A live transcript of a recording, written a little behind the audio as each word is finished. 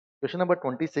Question number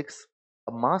 26.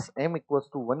 A mass m equals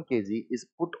to 1 kg is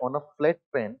put on a flat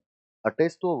pan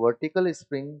attached to a vertical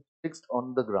spring fixed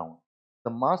on the ground. The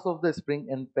mass of the spring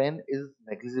and pan is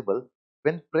negligible.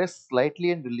 When pressed slightly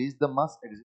and released, the mass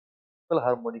exhibits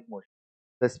harmonic motion.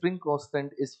 The spring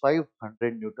constant is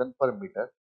 500 Newton per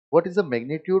meter. What is the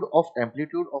magnitude of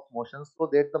amplitude of motion so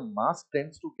that the mass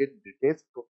tends to get detached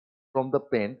from the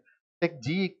pan? Take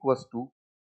G equals to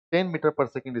 10 meter per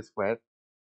second square.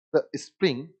 The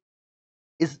spring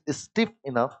is stiff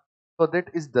enough so that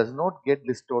it does not get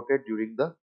distorted during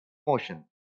the motion.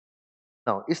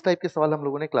 Now इस type के सवाल हम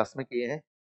लोगों ने class में किए हैं.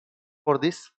 For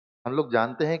this हम लोग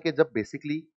जानते हैं कि जब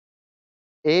basically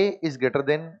a is greater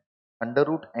than under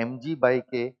root M G by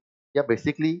के या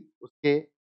बेसिकली उसके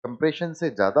कंप्रेशन से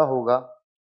ज्यादा होगा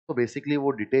तो बेसिकली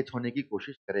वो डिटेच होने की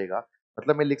कोशिश करेगा.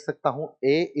 मतलब मैं लिख सकता हूँ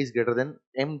a is greater than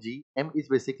M G. M is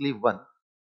basically 1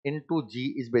 into ji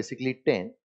is basically 10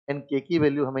 and k की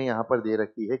वैल्यू हमें यहाँ पर दे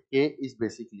रखी है. k is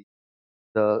basically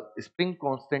the spring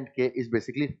constant K is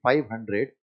basically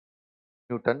 500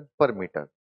 Newton per meter.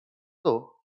 So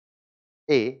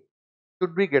A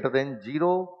should be greater than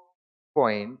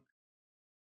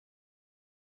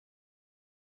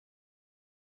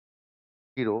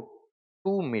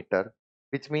 0.02 meter,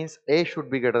 which means A should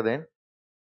be greater than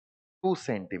 2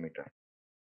 centimeter.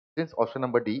 Since option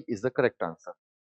number D is the correct answer.